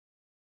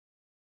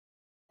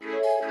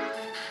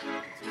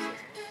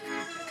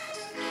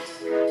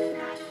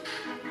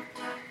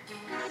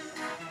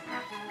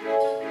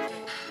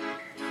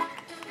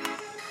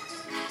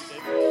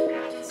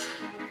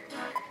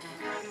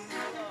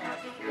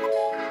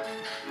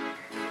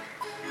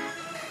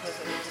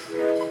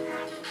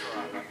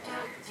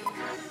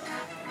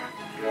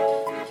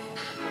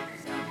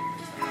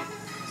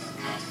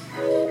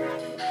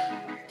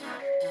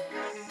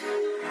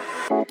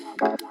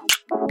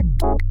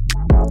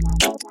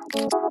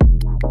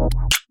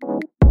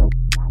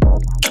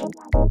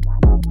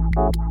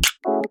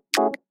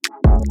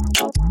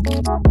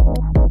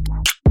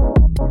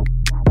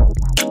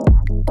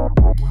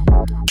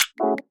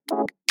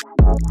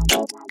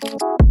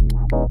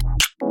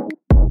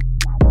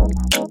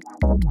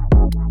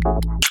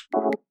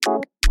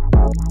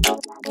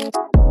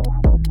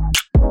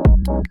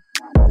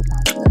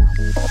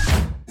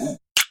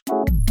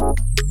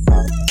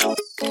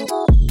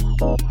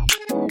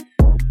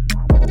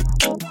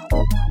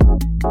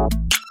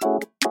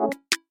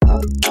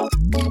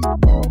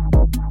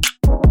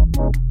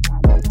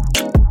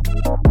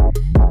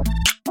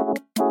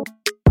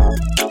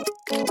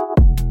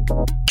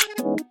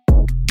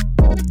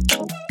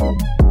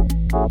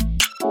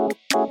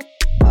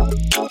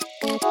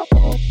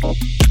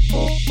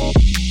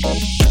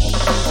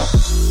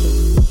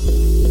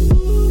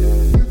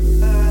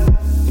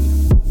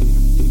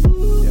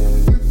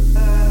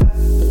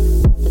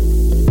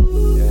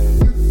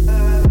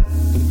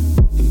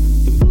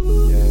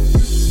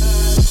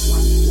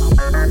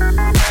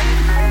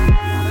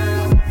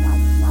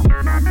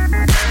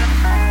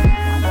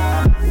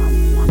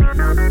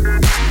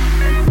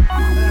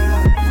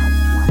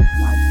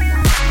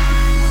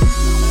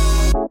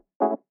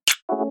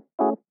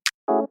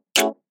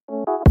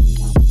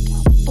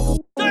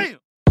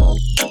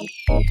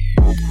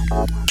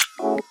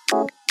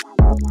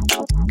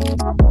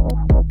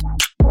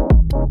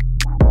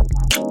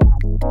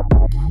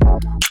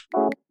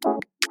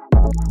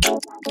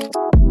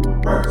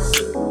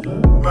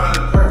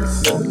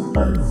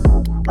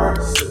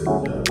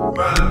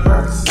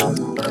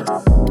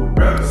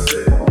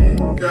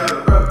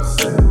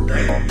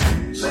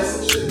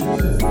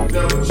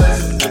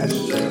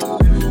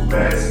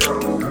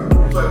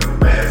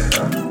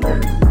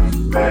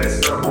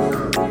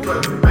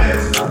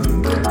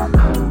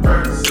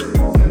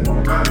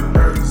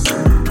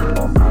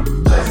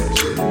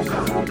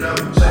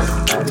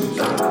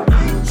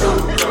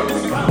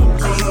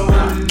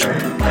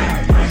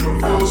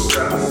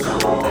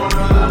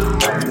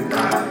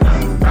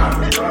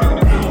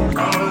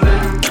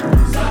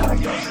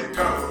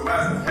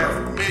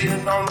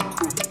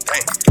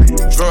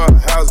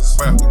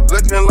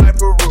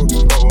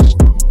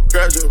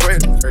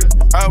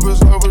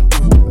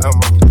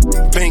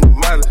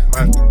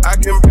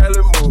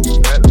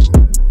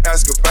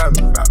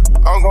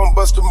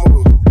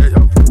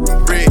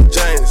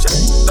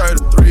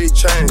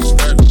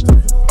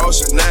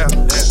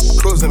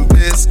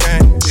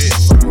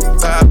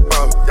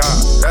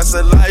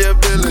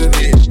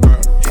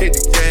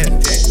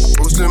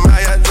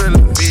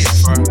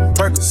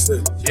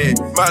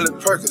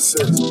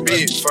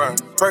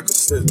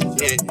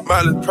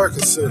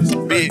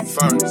Percocets, big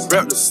firm,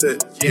 rep the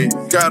set, yeah,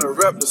 gotta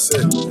rep the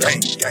set, gang,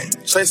 gang,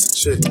 chase a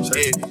chick,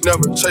 yeah,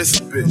 never chase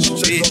a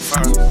bitch, big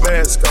firm,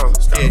 mask on,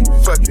 yeah,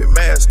 fuck it,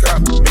 mask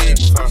on, big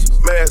firm,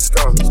 mask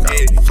on,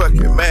 yeah, fuck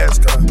it,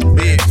 mask on,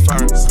 big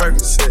firm,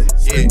 Percocet,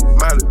 yeah,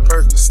 Miley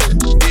Percocet,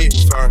 big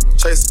firm,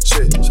 chase a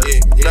chick,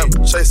 yeah,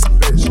 never chase a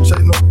bitch, chase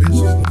no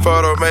bitch,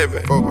 photo maybe,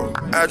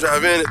 I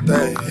drive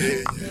anything,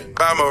 yeah,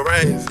 buy my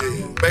range,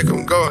 yeah, make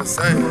them go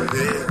insane,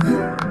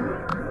 yeah.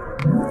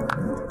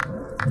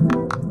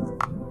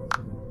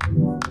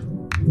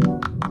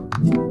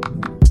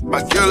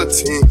 My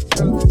guillotine,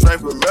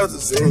 drink with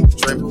melazine,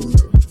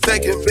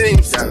 taking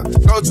beams, yeah.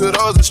 Go to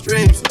those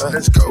extremes,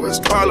 let's go, it's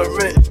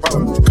Parliament,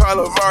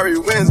 Calamari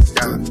wins,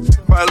 yeah.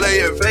 My lay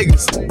in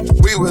Vegas,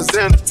 we was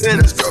in the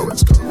tennis, go,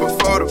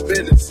 before the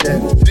business, yeah.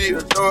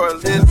 Theodore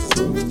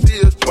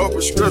lenses, more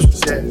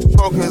prescriptions, yeah.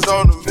 Focus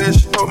on the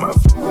mission, on my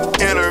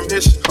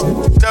intermission,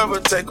 never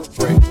take a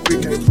break, we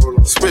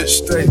can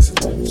switch states,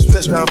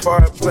 switch down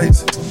far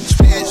place,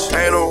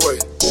 ain't no way,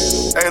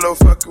 ain't no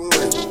fucking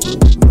way,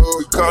 no,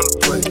 we gonna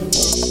play,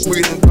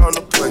 we done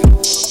gonna play,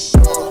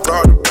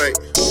 raw the bank,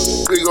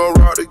 we gon'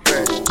 raw the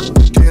game,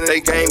 can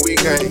they game, we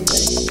game,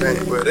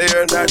 but they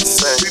are not the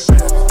same, we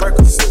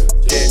Percocet,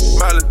 yeah,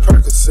 Miley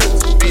Percocet,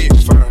 big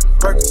firm,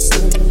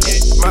 Percocet, yeah,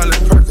 Miley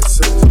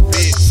Percocet,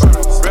 big firm,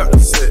 rep the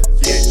set,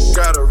 yeah,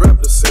 gotta rep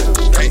the set,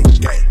 gang,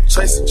 gang,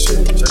 chase a chick,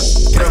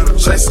 never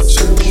chase a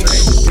chick,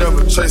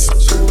 never chase a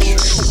chick,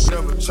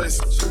 never chase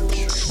a chick,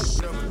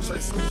 never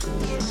chase a chick.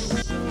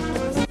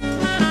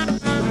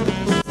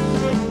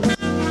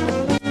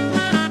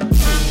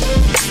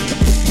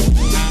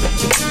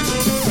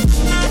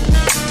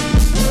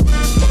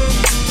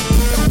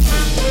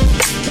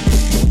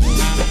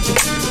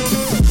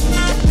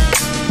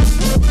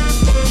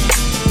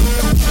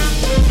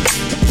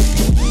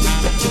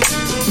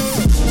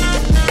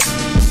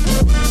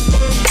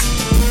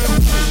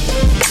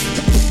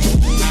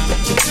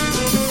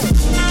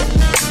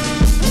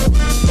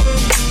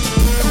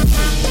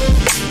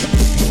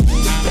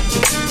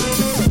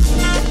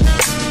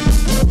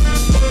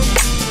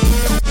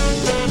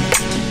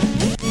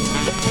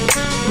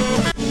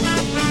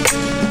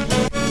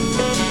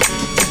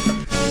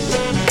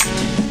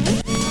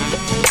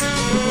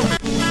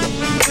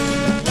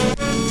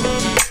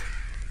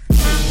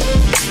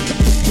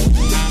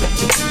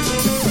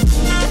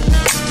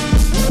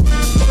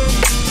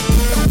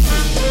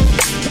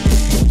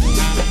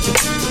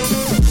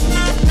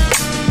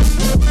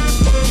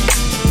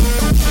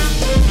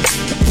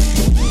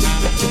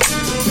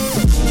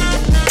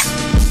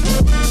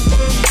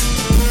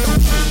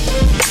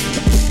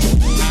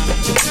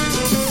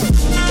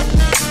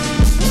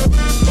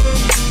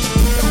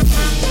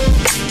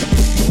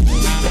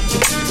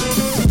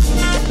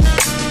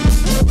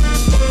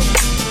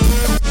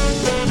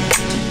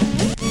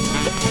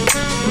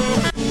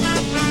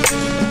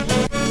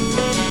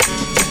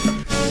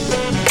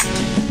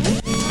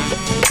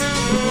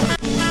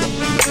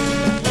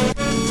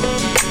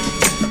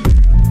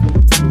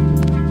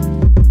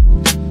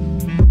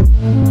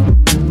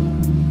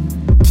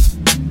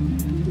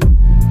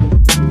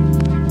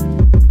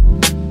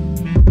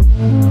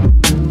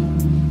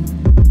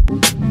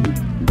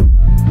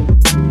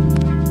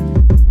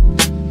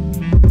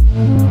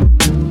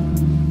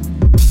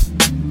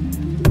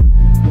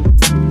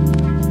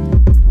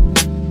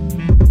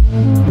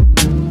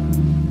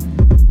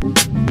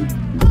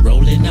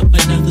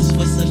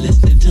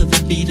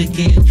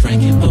 again.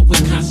 Drinking, but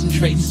we're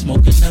concentrating.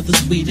 Smoke another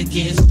sweet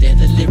again.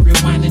 Steadily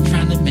rewinding,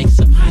 trying to make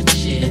some hot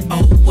shit.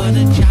 Oh, what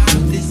a job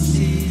this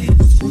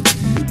is.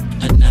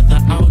 Another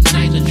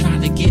all-nighter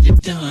trying to get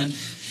it done.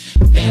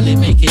 Barely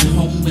make it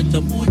home with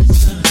the morning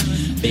sun.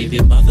 Baby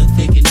mother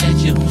thinking that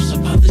you're on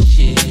some other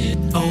shit.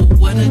 Oh,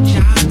 what a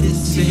job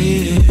this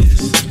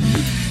is.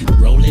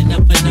 Rolling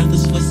up another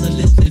Swisser,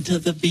 listening to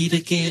the beat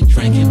again.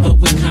 Drinking, but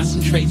we're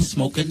concentrating.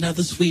 Smoke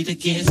another sweet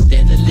again.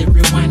 Steadily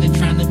rewinding,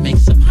 trying to make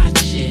some hot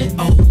shit.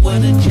 Oh, what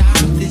a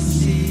job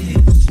this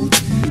is.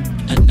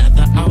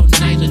 Another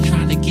all-nighter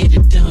trying to get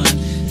it done.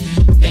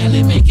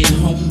 Barely make it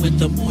home with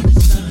the morning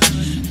sun.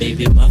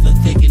 Baby mother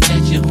thinking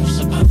that you're on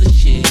some other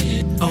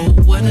shit. Oh,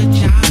 what a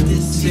job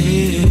this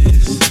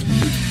is.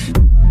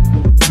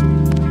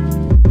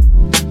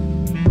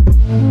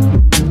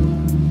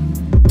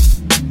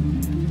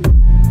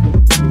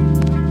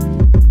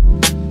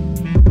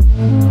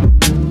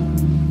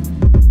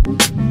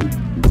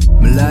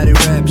 Melodic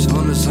raps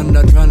on the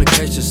sundown trying to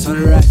catch the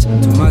sunrise.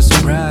 To my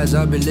surprise,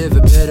 I've been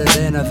living better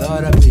than I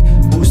thought I'd be.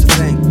 Who's the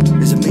thing?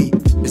 Is it me?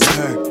 Is it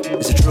her?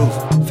 Is it truth?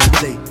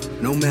 Family?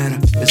 No matter,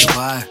 it's a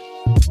why.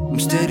 I'm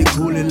steady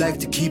coolin', like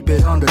to keep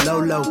it on the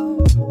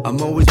low.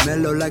 I'm always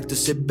mellow, like to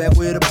sit back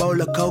with a bowl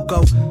of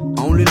cocoa.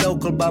 Only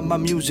local by my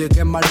music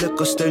and my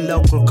liquor, stay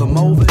local. Come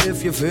over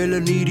if you're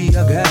feeling needy,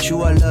 I got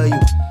you, I love you.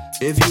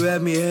 If you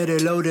have me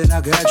headed low, then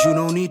I got you,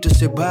 no need to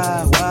say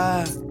bye.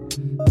 Why?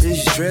 Is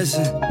you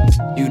stressing?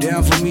 You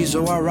down for me,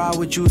 so I ride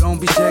with you, don't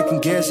be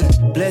second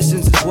guessing.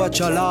 Blessings is what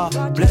y'all are,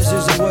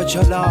 blessings is what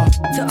y'all are.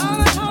 To all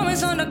my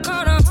homies on the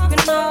corner,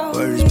 hopping low.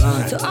 Word is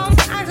mine. To all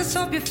my exes,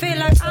 hope you feel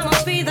like I'ma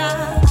be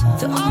there.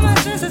 To all my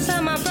sisters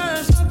and my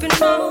brothers, hope you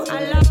know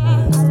I love you.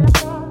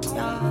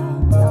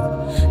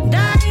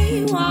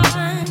 Day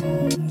one,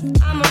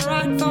 I'ma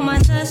rock for my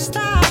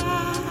sister.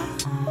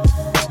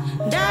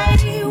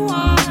 Day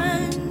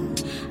one,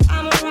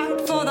 I'ma rock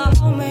for the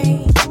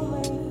homie.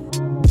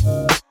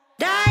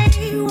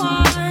 Day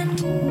one,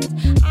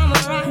 I'ma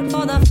rock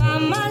for the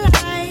family.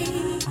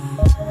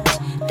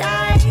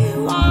 Day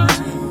one,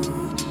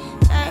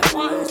 day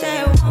one,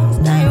 day one,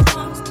 day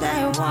one,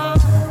 day one.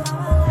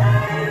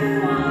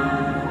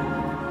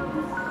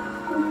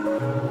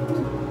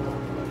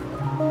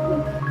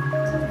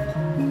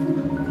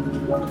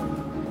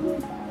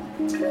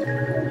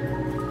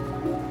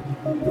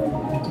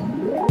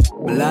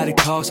 Melodic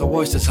calls, I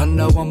watch the sun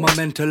up on my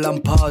mental,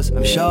 I'm paused.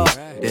 I'm sure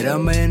that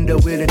I'ma end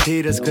up with a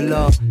tears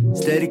galore.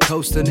 Steady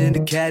coasting in the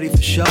caddy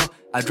for sure.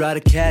 I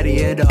drive the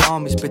caddy and the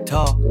army spit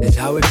tall. That's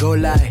how it go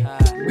like.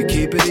 We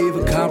keep it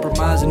even,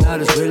 compromising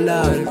others with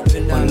love.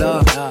 One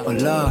love, one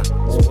love.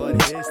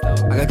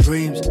 I got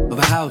dreams of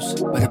a house,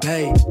 but I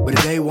pay, but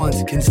the day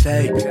ones can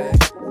stay.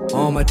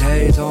 On my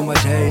days,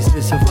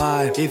 to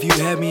survive. If you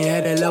had me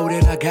at that low,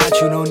 then I got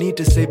you, no need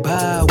to say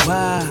bye.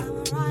 Why?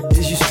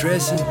 Is you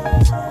stressing?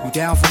 You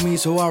down for me,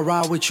 so I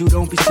ride with you,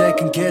 don't be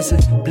second guessing.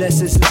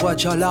 Blessings is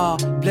what y'all are,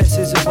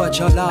 blessings is what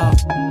y'all are.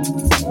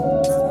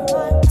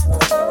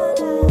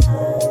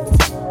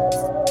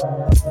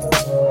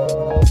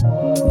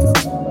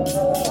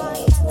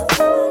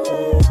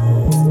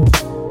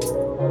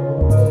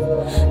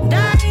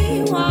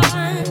 Day one,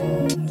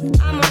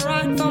 I'ma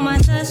rock for my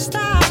sister.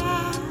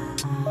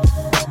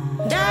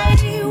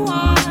 Day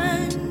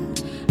one,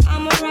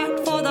 I'ma rock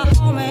for the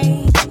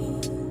homie.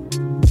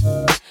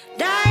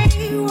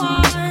 Day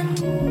one,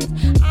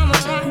 I'ma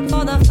rock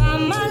for the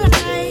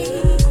family.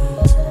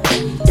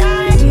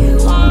 Day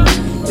one,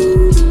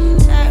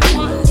 day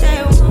one,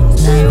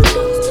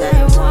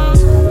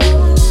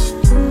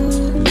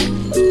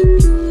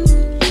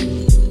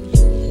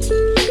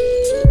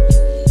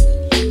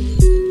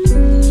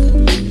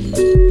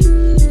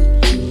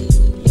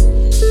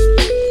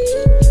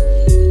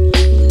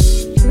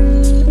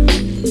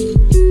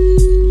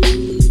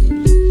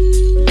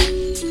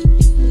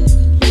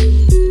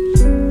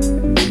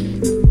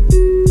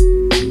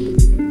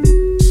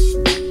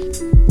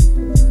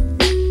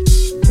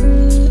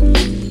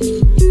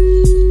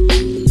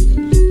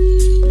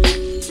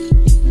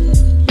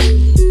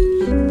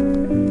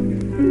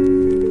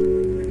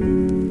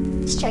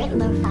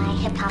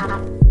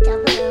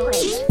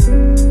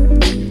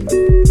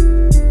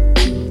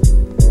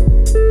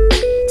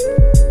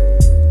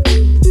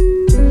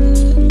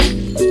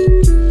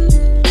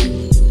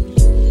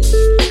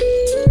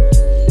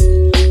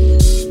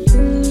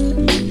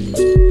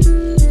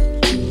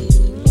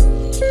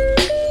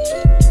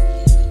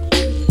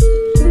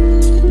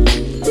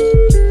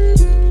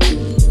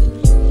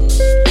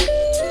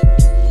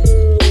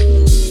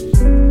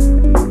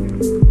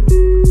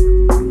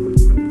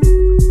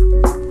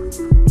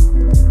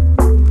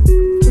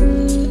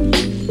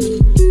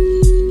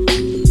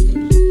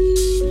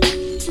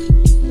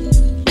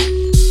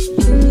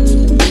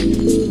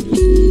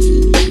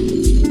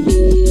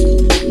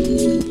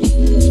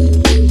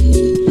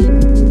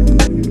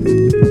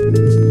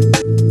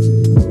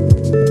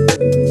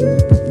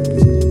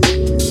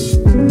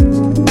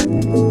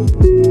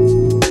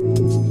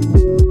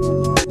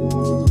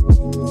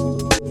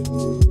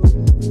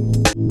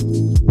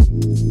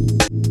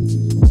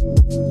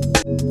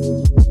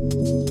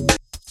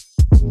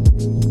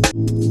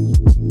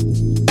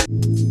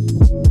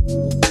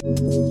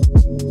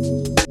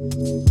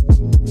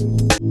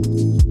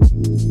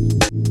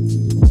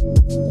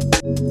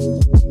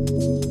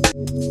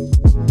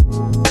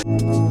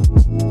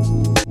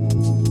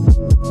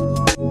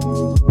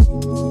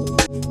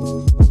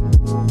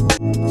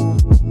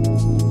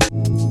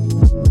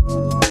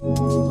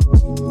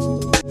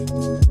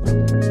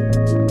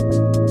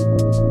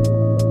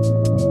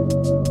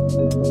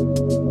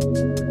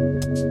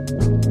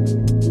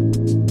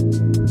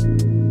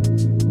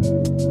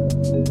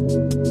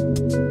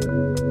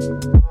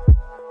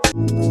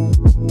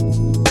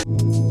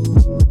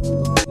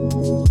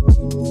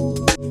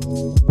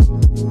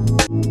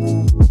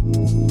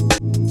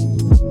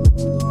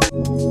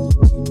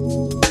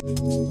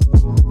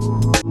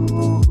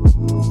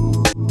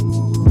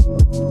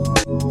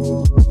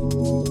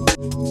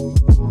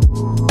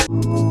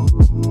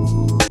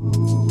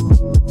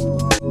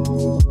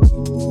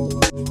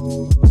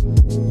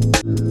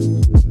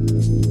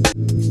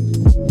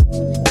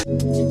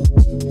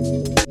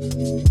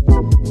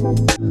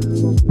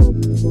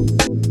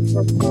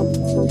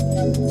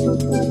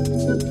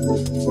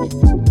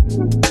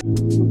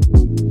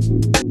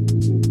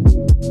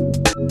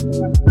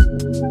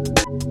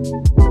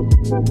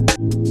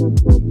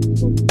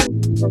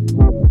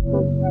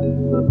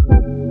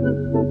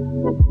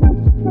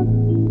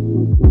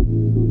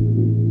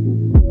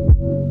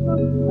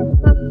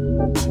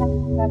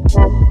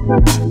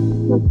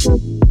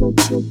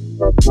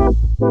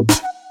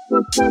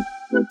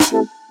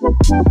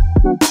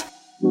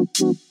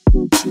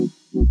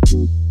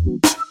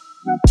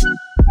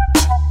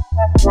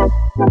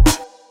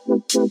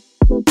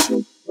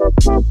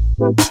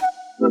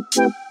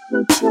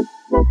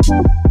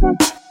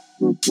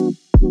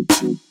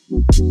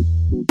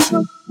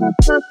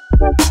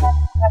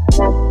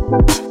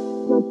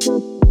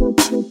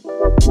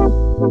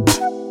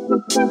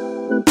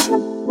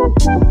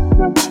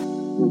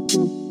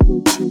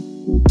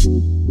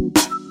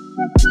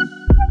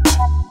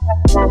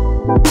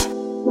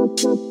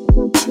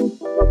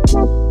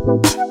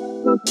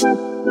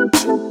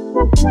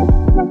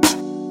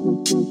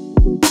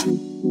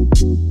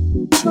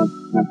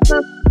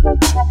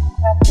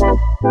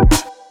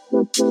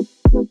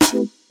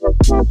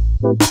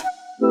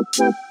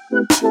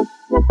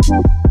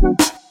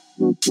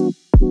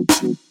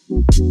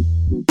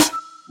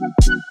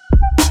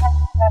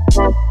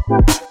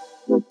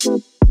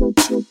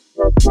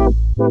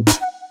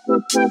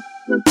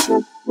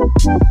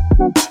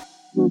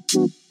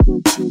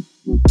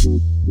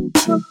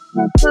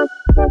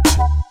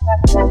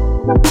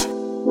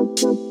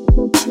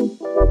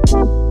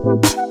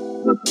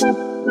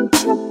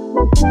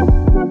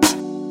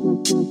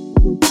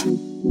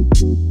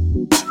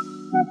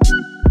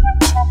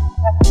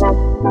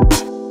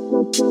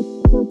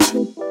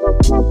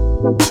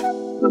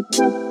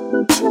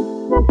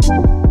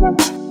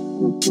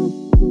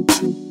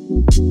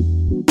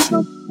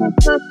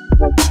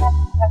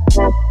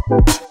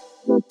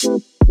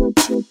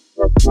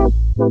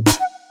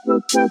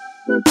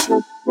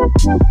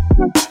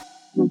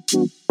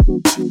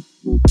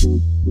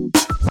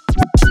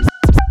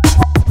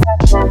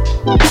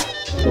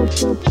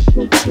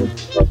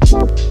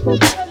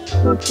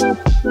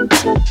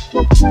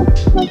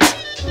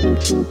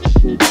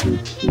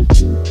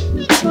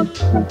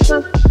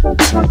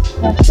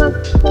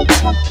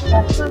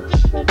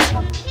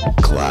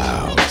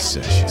 Cloud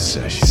sessions.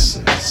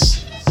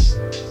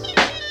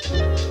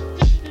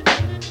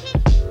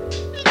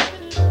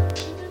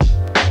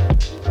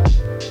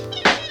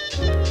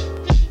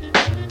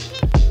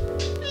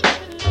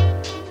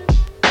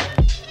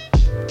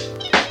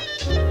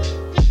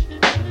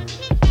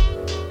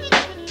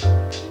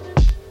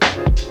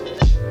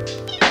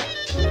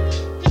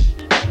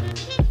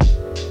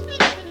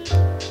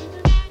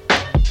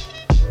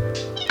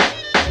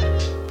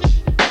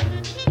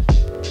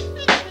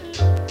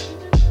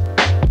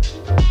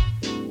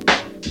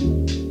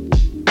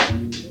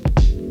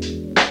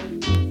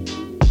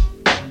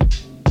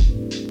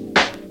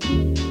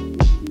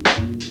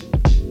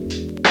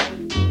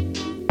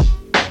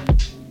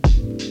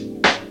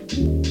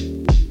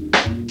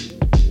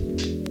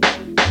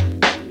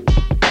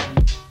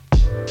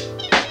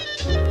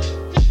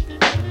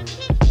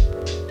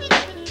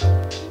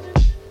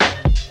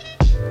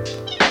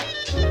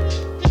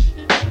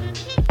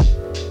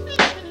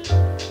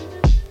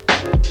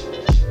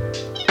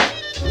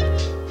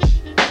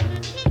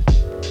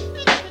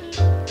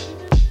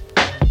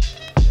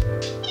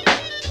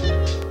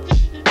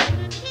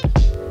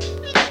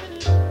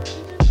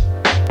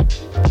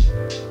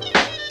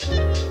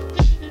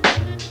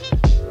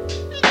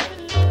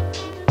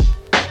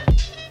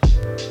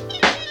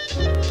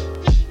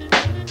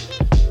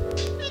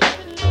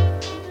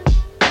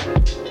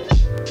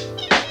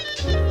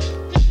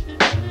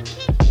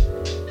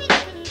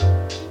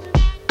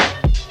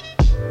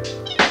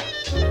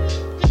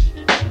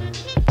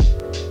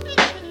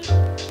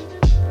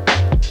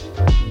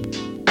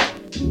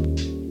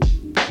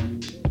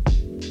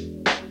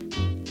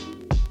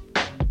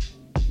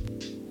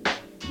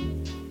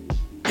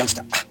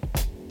 Youngster.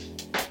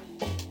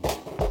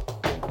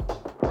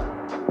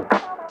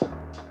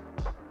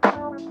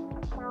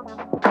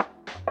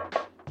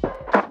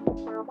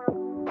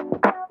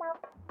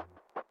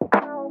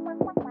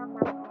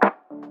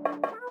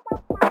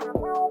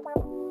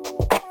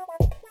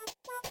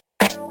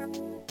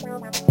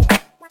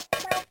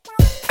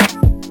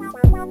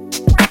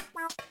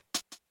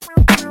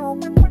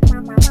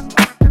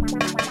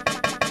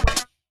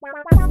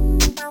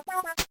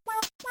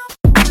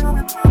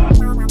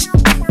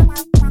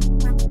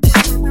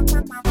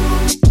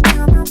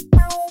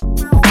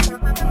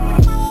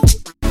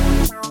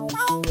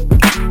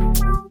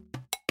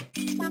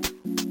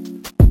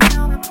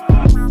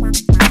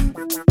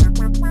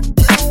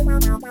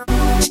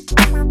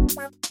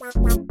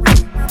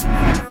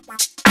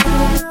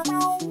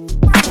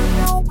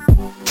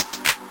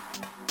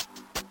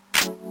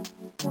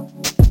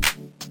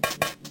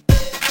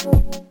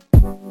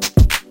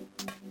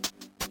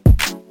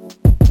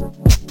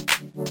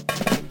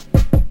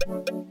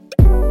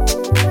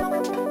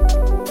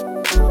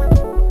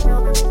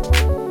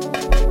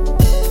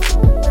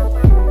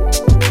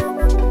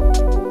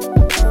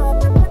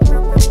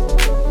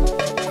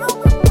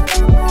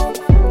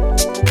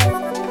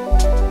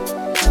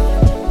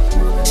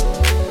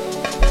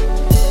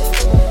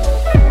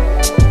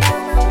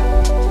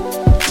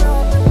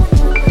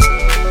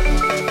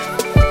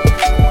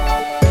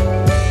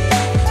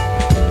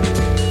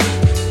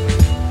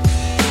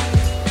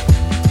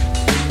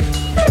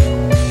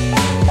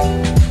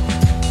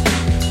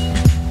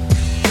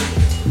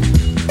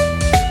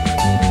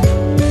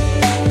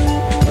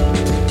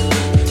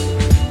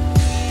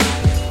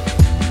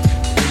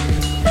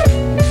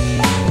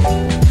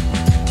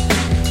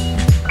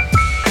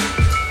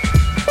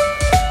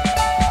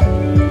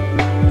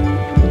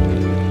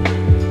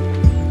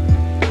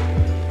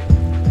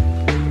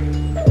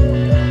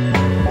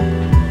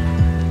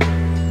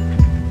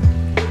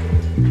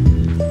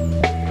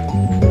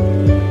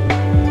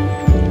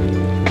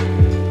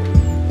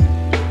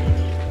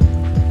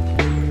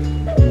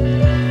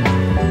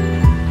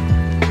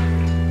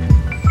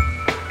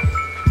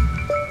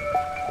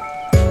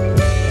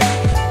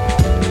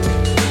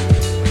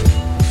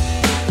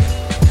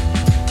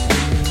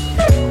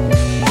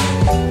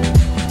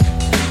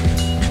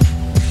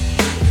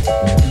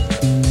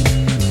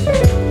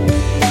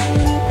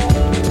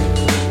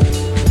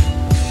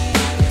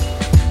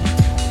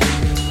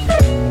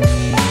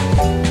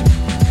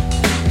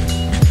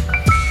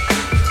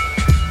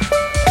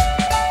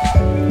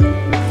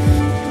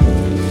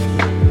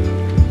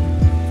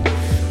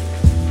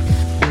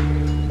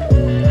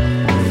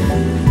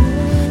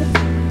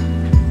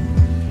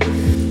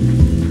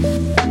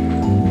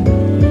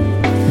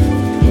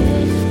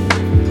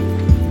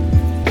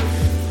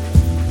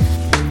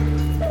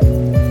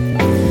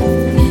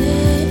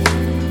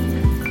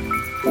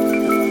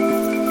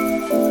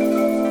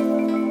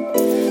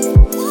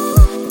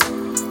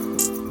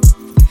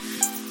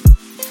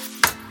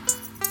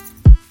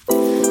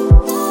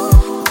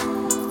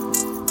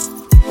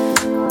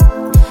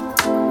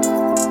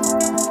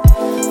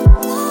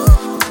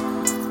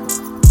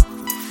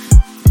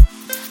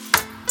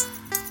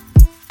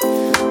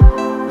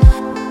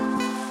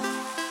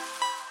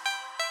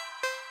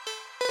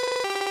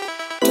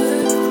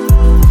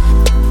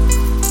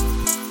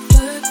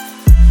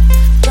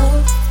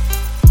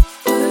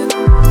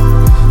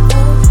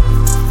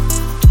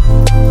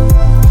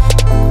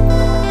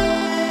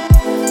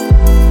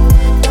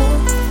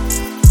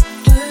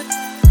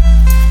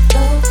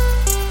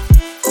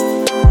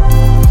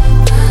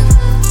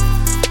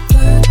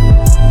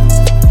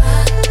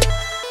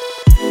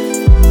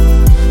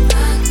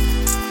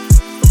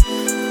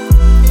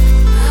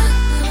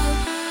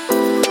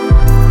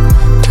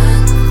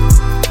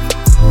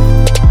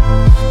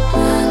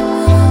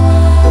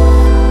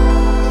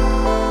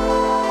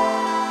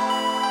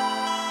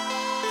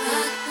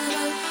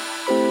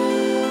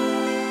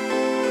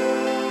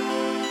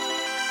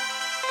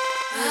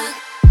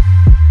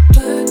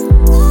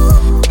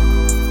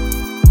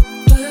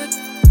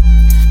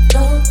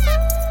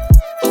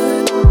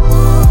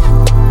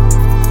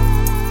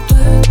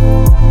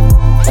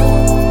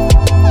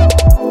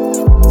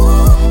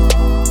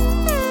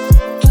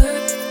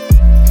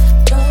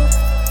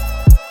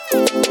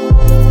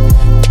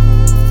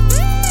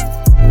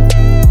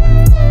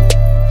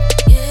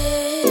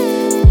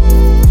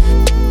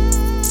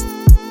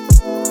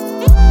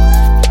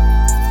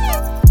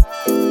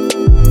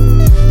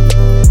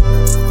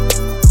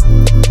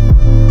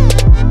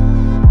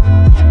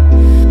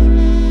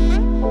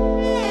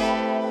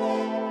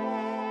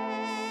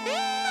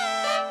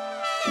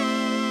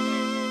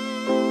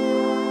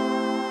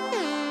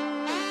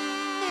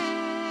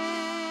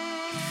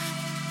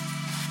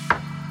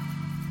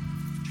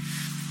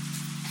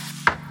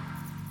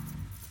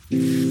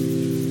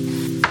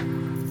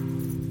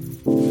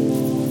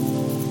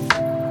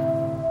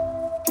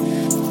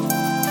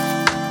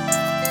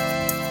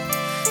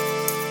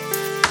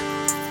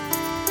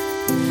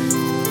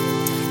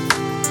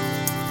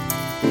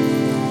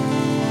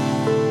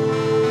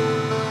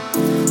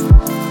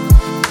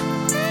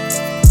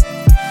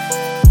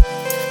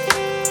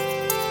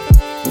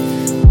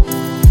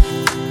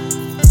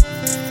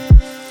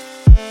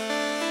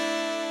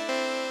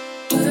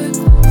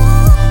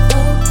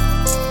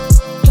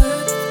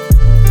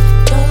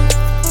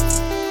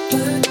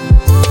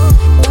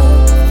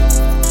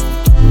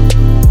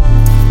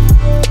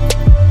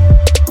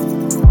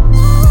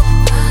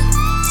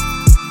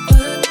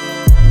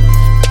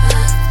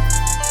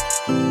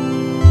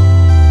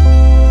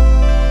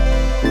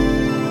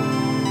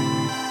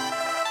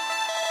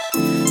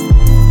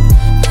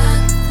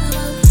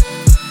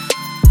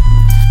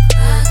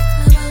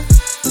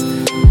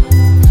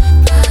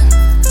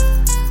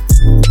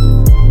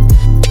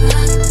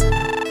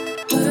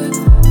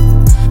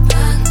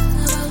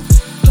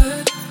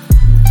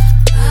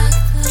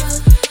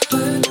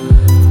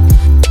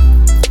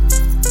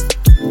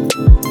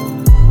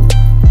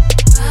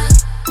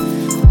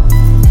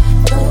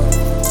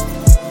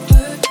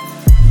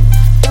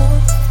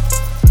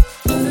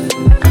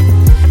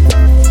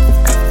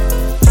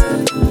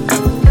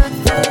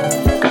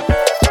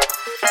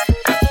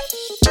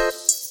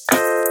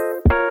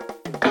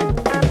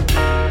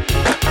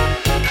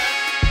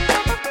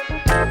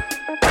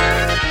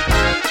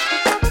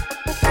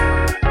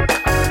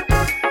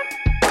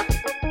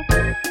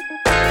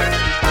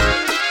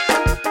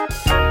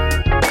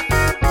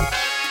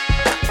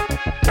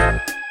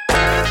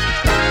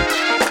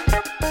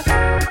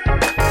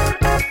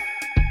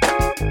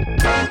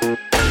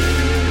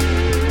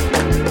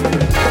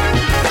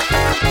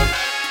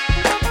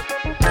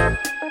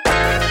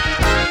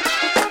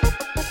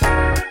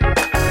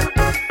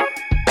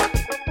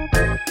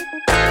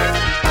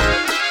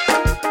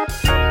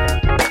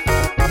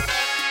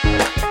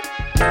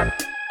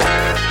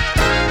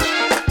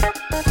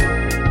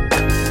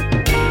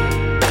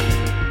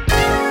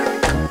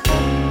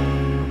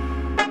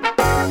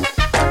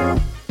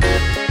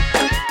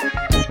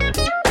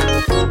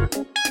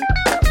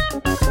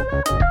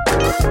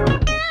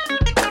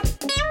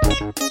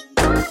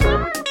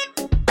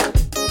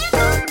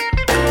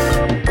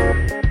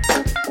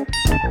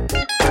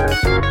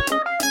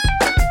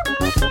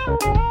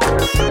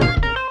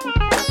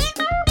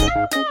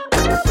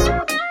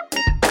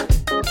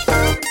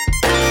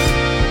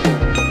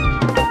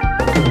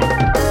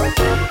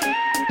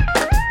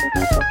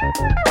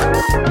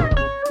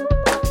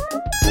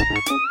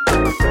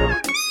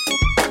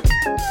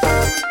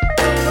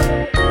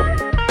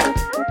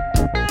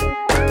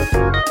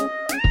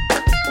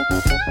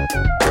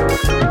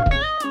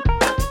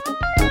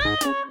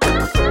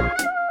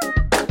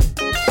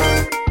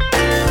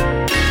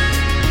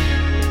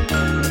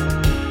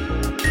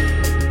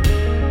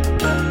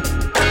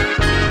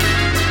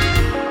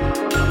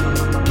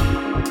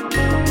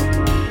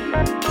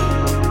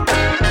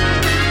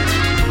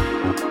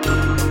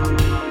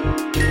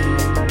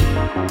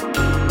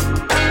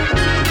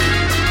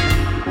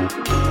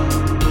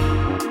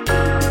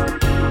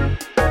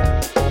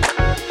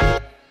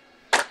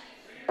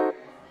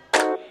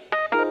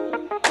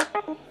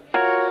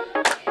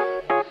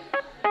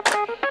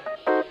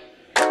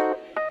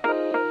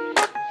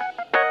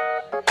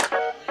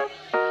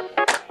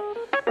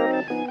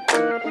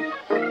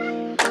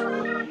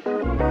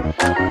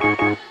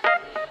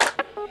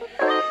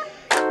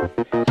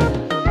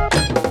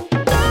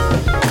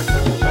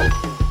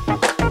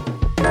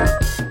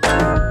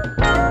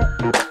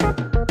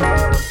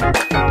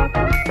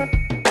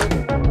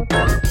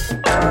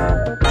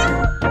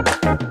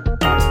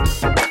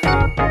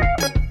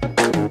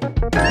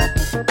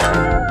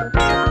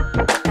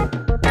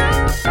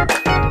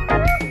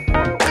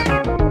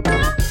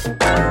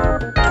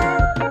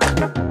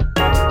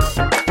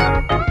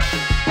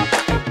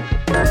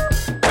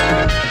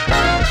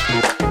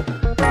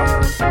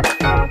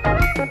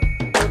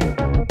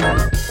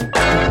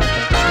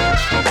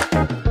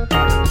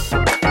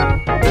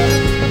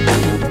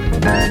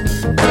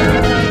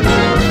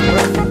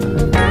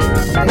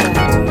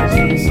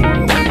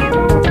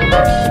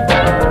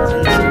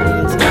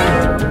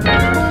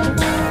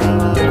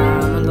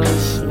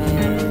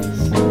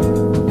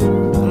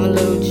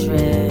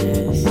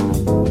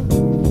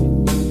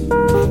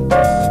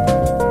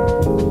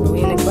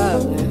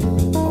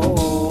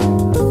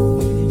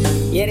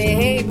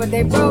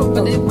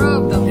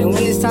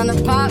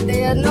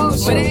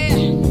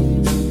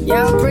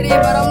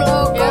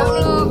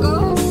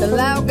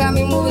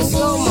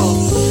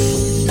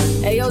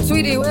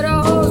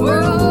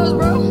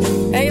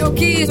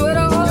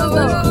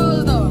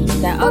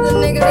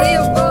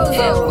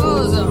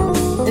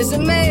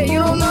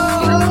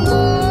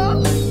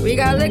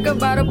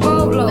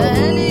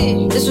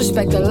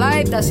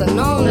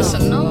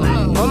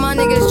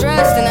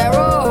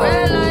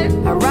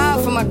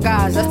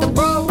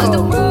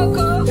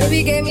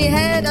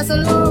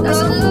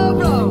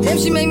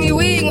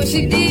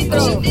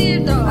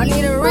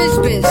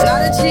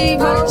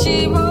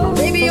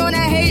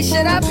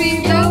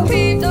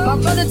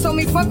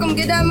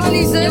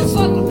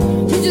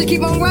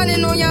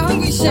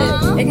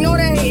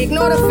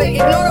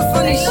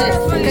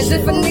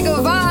 If a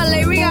nigga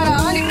violate, we got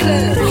 100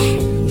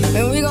 clips.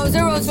 And we go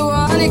 0 to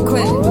 100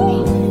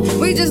 quid.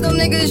 We just them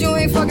niggas you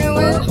ain't fucking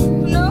with.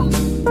 No.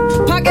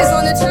 Pockets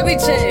on the chubby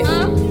chick.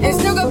 And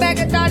still go back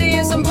a 30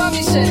 and some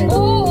bummy shit.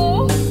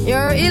 You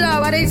heard Eli,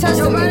 why they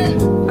touching me?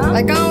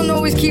 Like I don't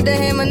always keep the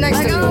hammer next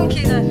to me. I don't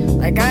keep that.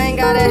 Like I ain't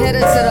got a header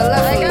to the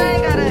left. Like I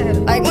ain't got a header.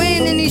 Like we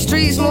ain't in these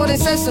streets more than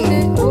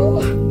sesame.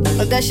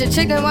 But that shit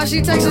chick, then why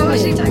she texting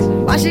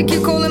me? Why she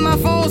keep calling my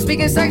phone,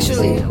 speaking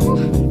sexually?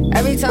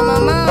 Every time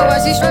I'm out, why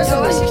she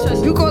stressing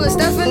me? You call her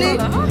Stephanie,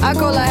 I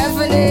call her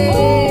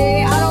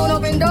Effany. I don't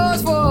open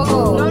doors for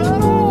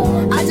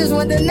her. I just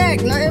want the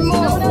neck, nothing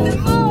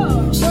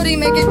more. Shorty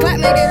make it clap,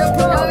 make it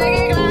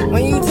applaud.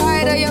 When you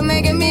tired of you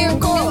making me a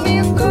call.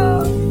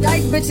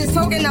 Like bitches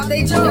talking out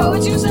they jaw.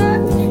 What you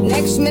said?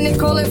 Next minute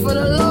calling for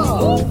the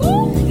law.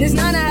 This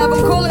 9 to have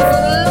them calling for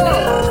the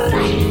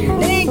law.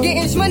 They ain't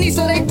getting money,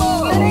 so they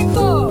fall.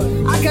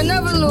 I can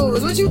never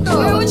lose. What you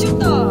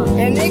thought?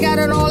 And they got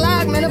it on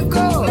lock, man, of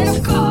course.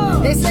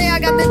 They say I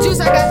got the juice,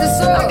 I got the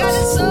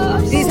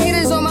sauce. These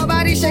haters on my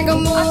body, shake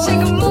 'em more.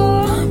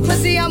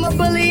 Pussy, I'm a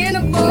bully and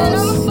a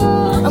boss.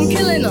 I'm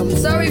killing them,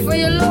 sorry for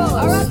your loss.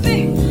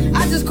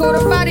 I just caught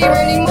a body,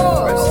 Randy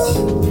Morris.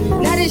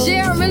 Now this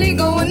year I'm really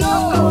going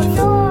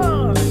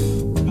on.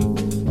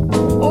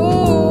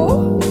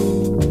 Ooh.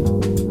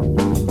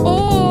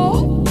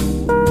 Ooh.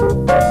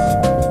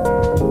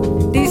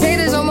 These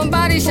haters on my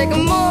body, shake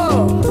 'em more.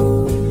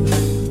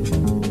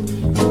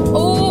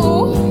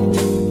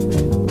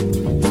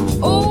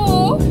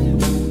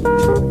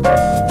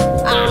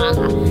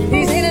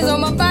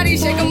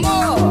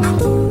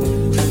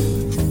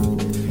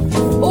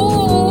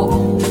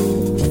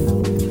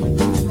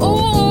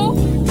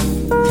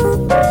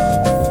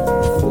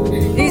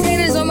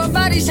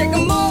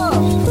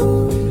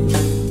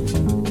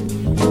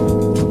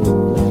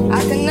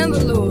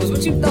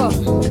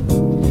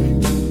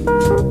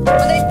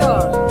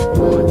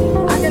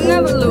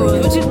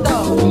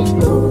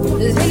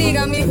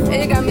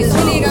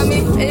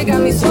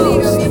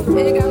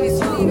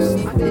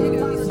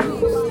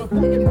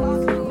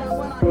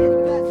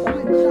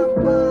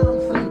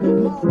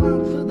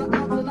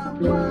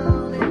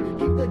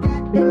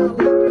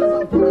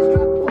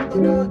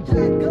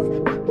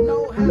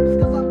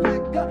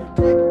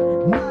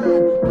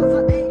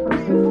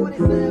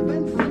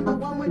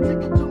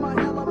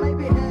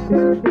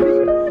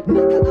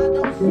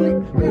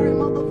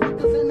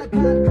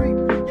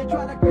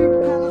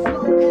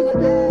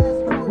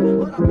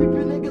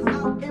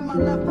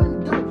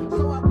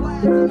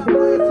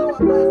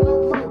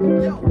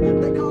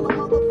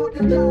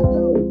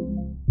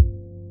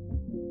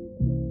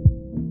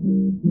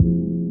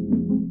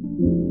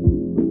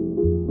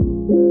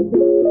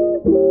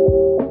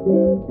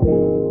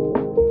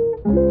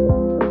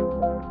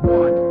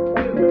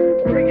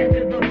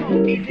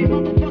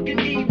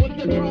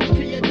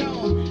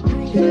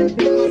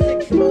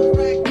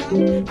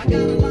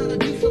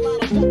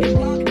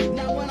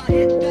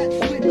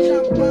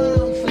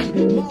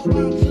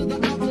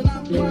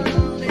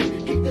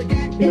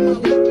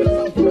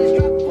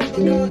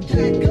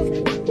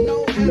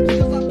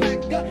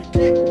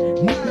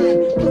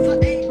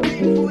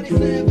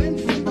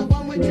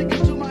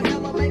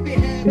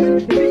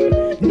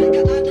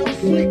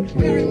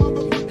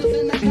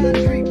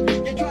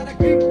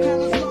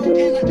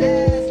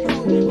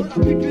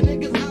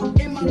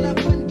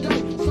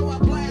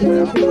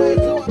 You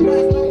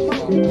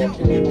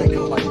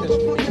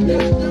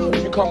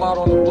come out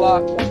on the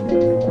block,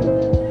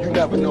 you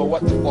never know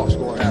what the fuck's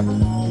gonna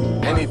happen.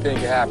 Anything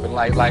can happen.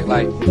 Like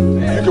you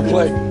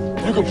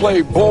can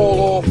play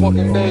ball all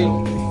fucking day,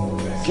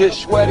 get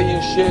sweaty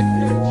and shit.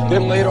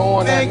 Then later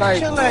on that night,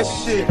 kill that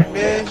shit,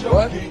 man.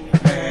 What?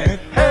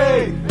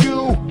 Hey,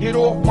 you get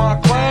off my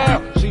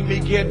cloud. See me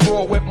get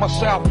raw with my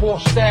southpaw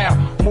style.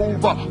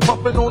 Move up,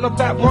 puffin' on a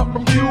fat blunt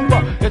from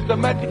Cuba. It's the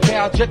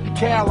Medi-Cal, jet the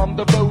Cal, I'm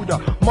the Buddha.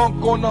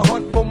 Monk on the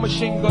hunt for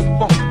machine gun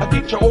funk. I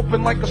get you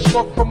open like a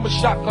slug from a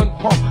shotgun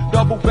pump.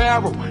 Double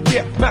barrel,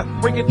 yeah, meth,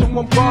 bring it to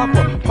one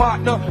proper.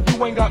 Partner,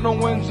 you ain't got no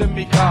wins in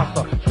me,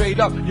 Casa. Straight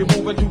up, you're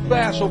moving too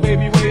fast, so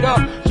baby, wait up.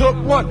 Took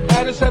one,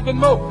 added 7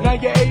 more, now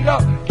you 8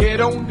 up.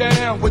 Get on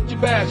down with your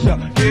bash up.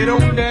 Get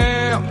on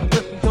down,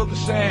 listen to the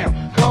sound.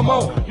 Come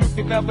on, you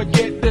can never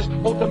get this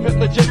ultimate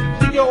legit.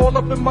 See you all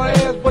up in my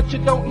ass, but you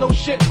don't know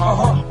shit.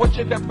 What's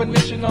your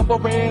definition of a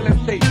real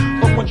estate?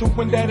 But once you've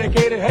been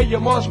dedicated, hey, you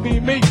must be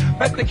me.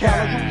 Met the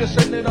calorie,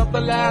 descendant of the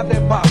live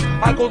that pop.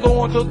 I go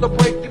on till the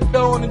break of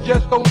dawn and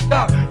just don't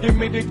stop. Give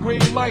me the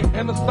green light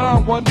and the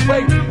sign one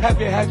way.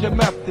 Have you had your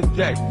map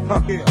today?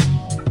 Yeah.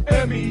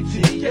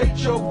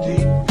 M-E-T-H-O-D,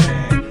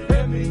 man.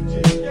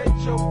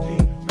 M-E-T-H-O-D.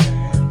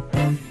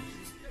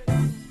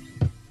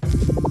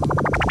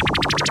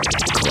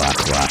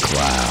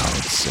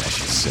 Cloud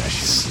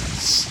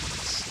sessions.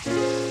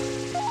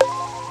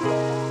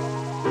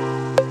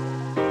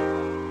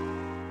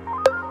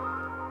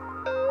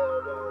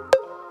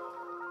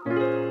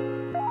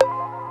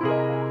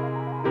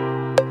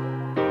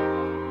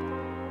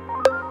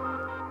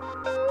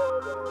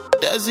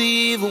 Does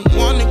he even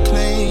wanna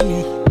claim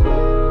you?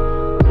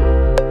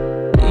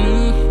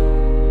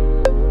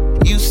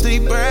 You stay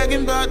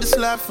bragging about this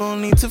life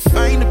only to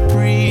find a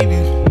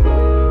preview.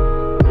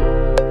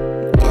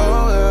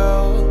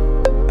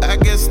 I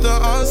guess the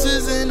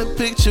answer's in the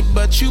picture,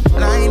 but you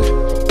blind.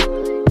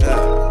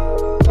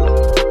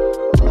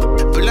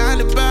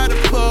 Blinded by the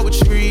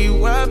poetry.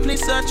 Why play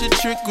such a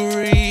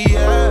trickery?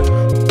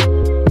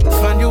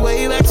 Find your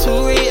way back to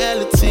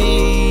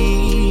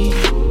reality.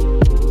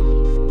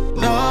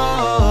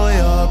 Know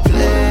your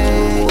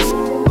place.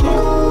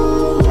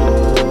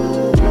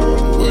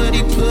 Would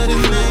he put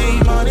his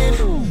name on it?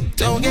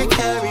 Don't get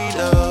carried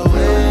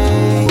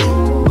away.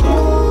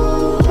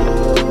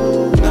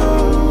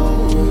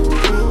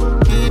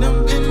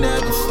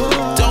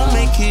 Don't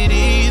make it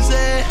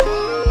easy.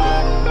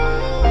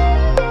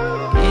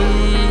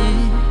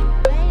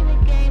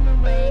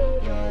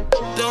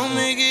 Don't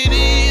make it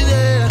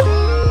easy.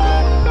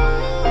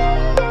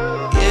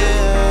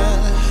 Yeah.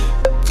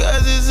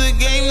 'Cause it's a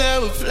game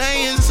that we're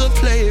playing, so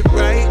play it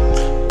right.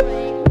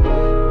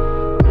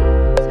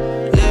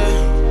 Yeah.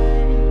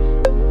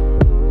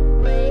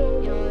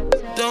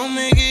 Don't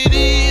make it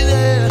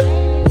easy.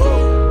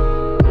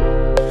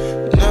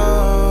 No.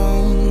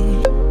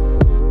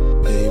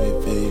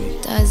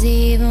 Does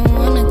he even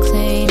wanna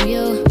claim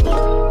you?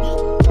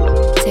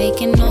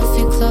 Taking off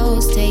your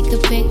clothes, take a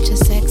picture,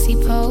 sexy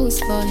pose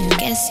for him.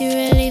 Guess you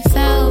really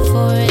fell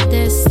for it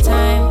this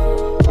time.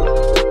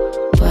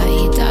 But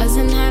he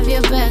doesn't have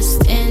your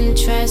best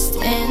interest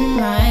in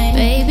mind.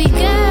 Baby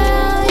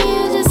girl,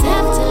 you just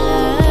have to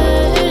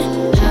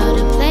learn how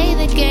to play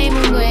the game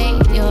and wait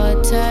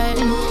your turn.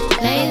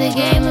 Play the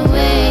game and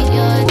wait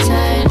your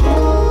turn.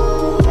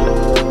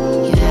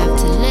 You have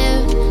to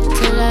live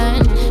to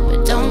learn, but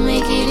don't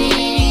make it easy.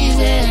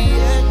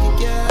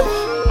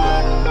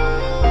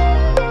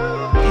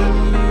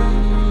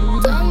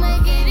 Don't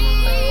make it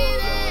easy.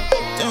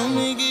 Don't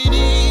make it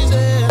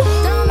easy.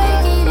 Don't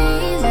make it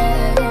easy.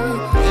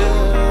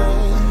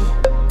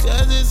 Yeah.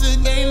 'Cause it's a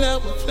game that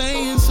we're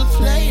playing, so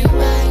play it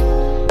right.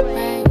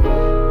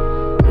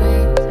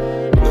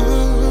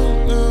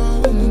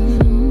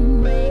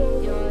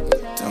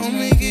 Don't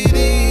make it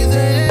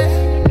easy.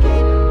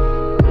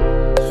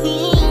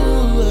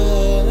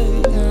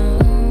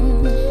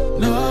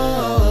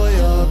 Know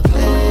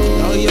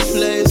your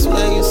place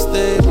where you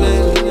stay,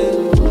 baby.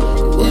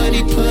 Would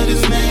he put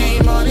his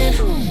name on it?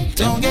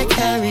 Don't get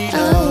carried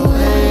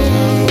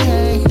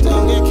away.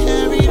 Don't get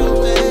carried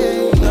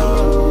away.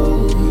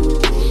 No.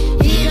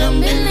 He done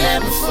been there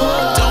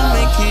before. Don't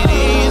make it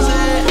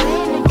easy.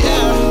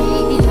 Yeah.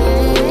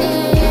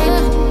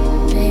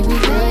 Baby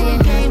girl, you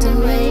have to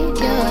wait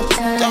your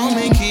turn. Don't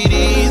make it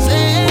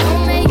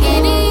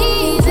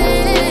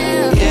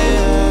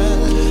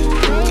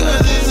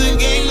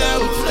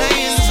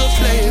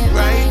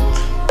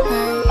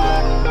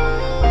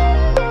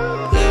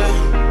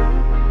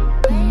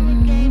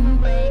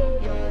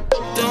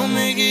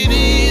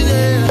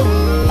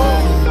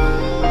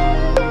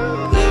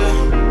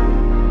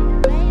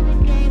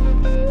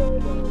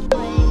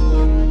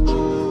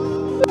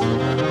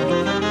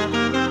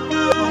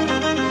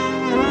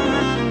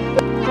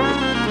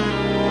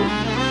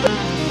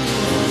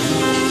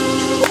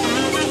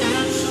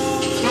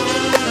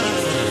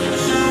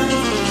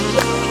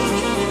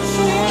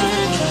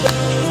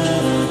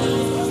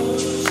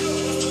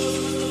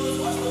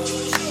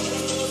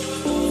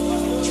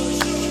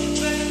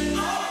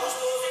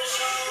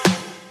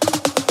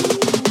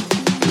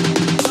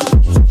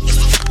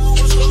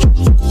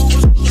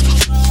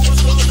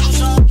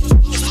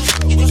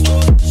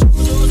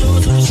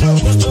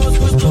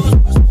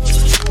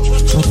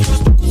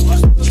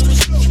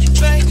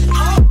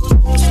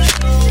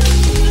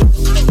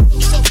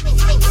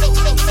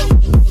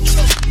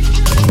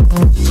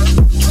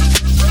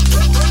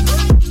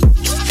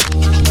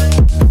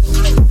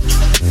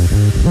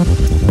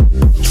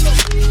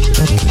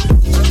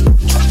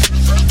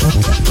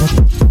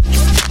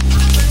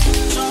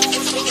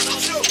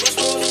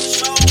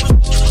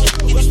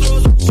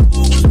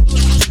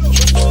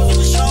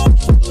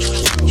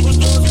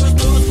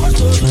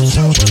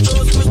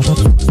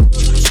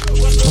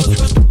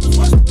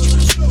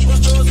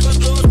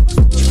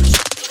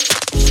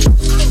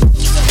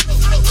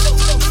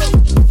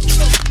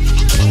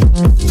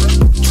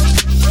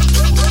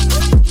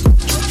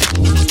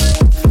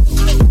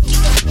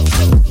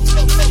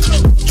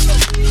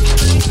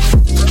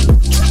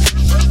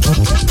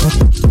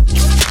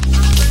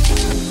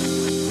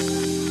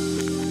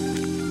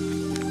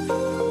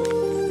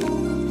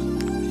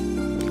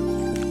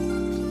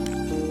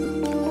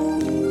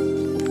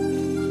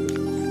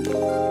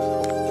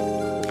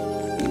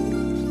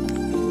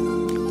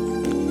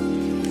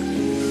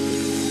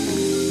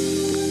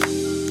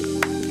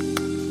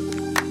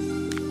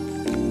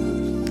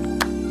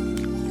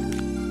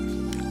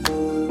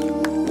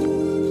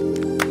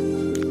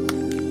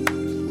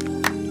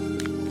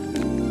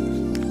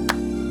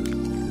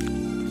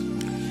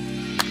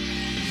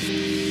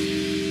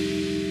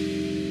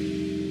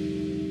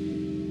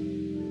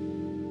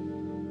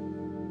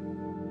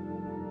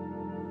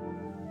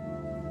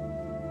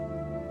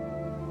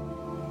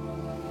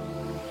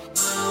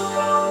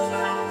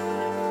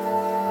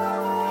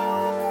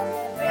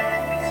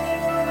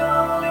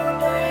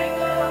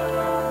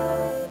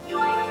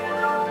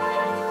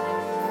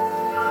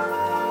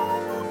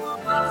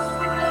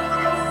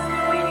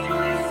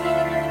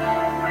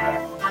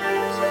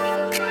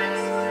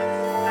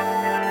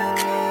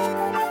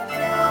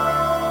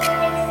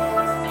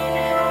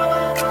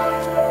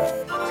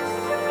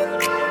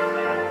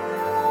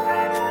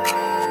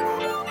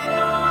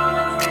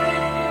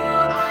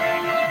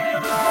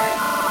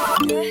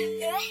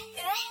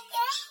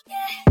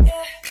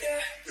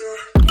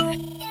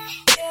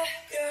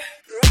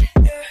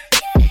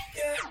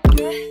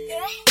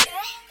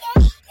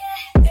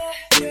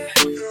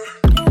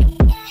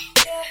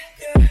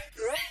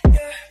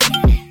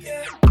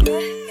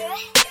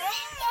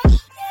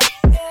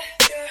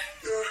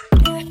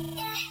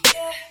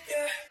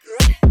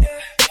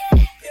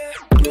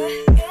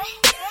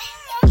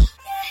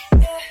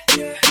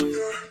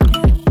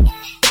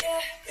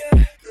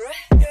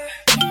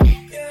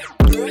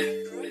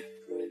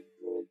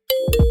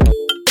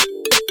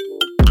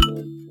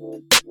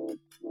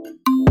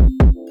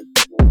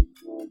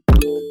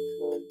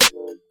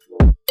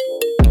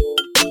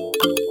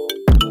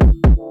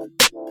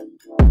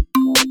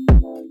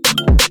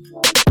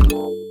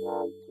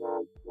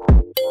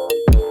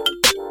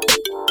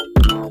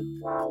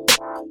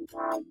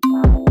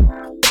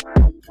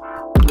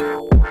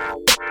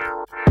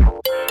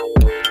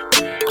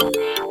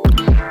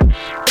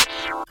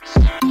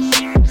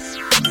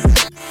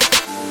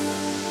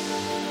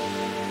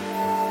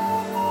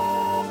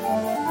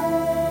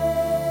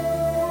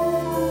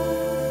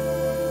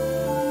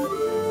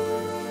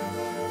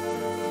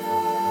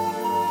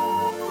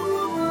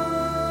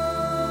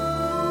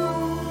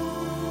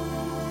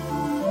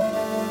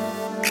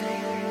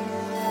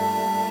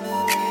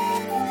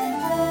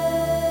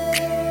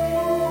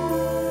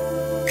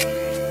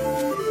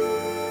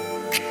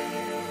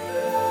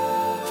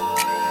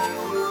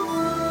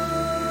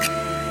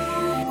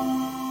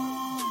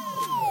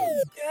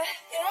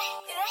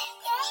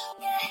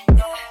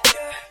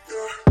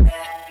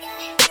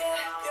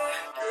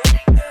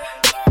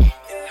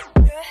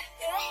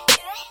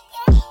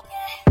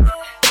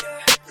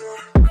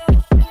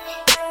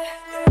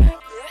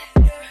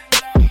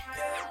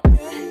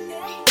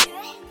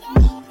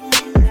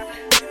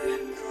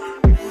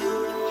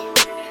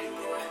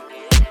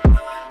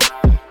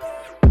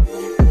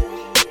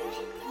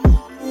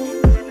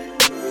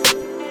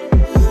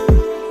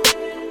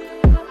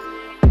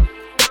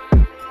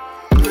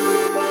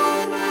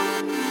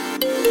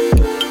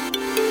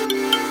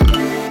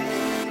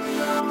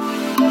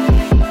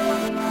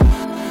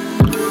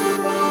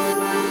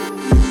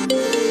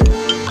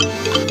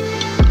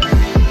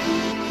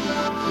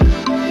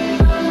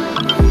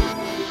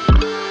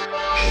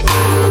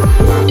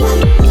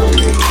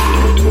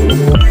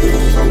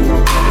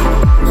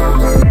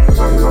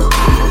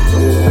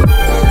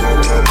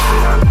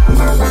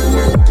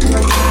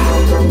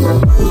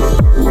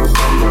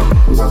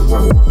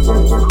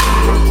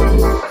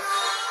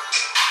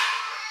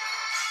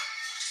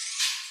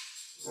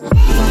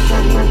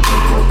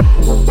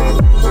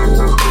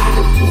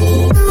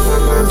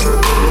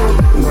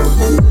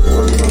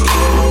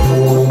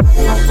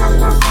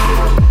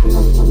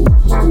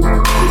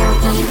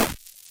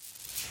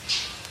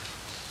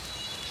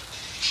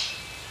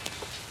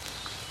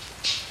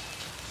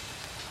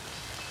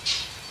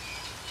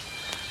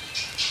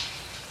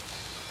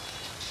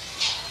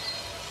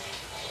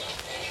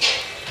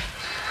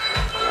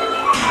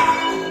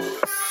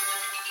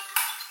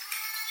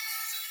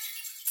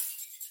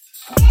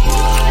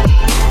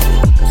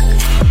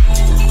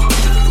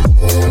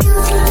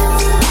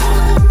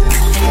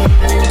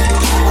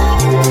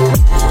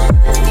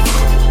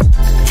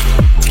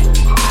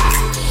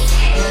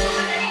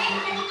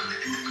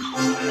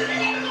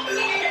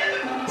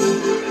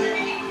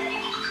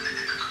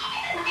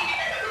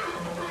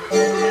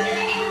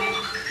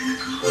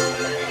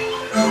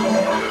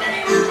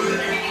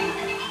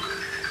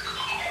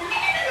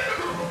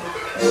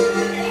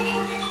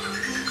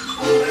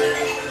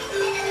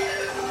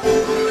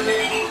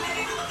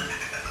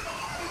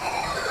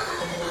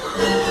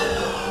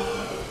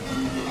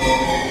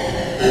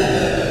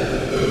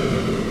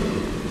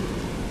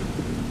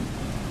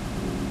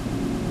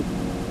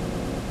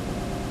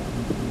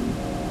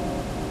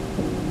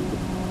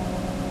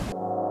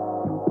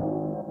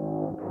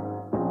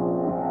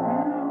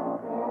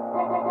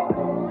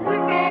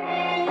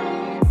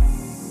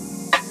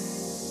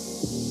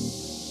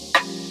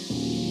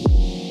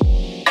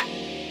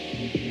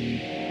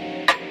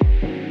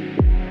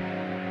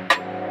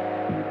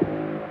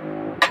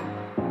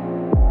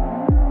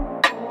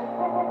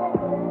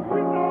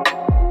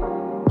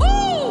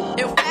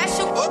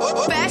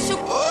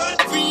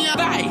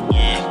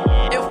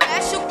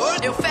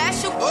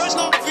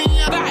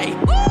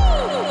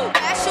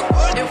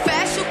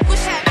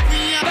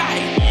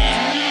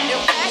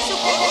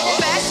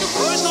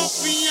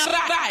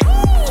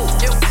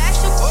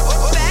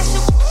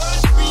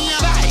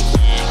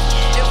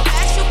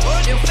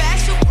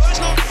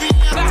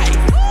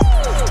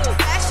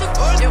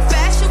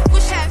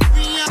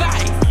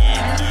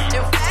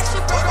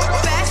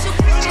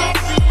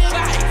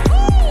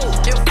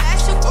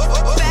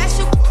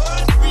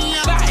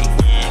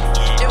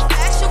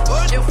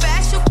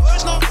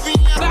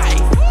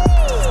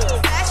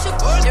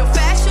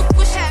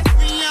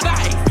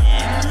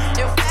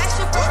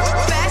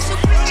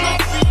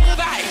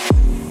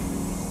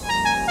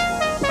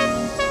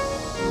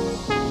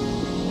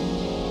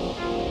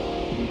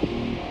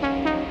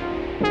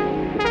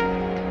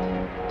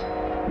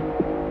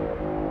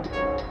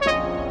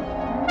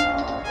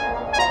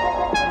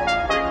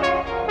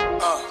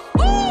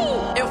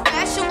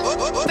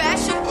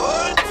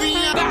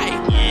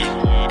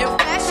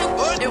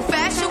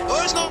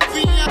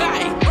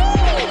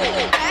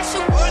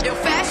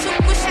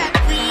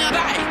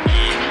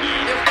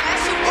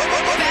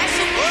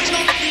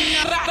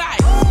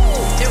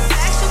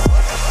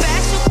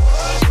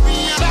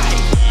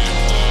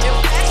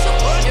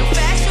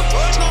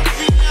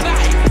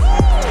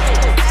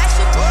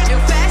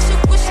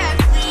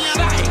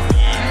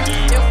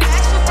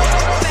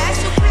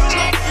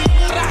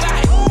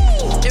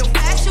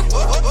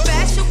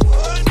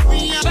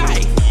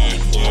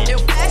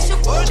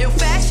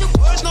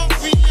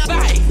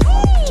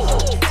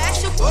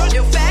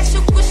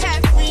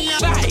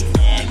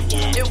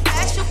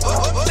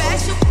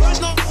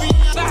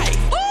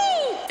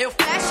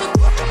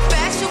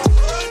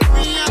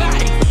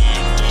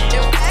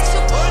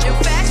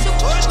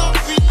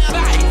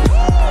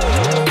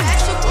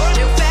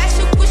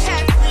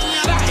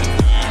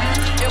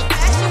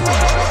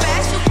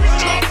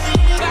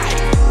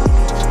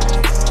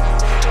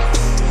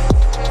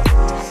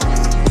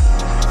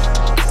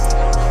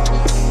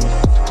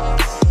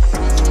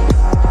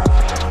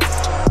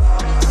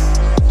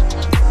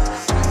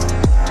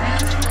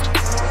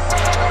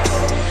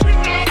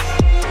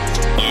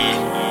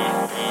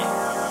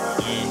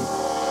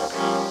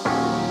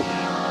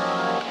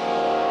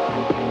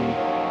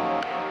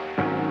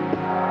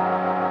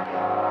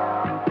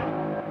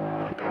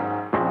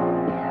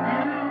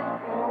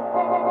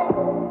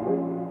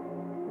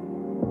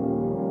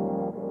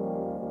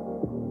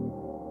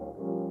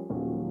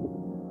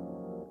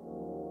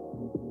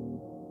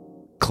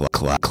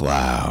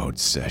Cloud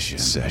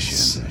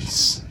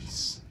Sessions.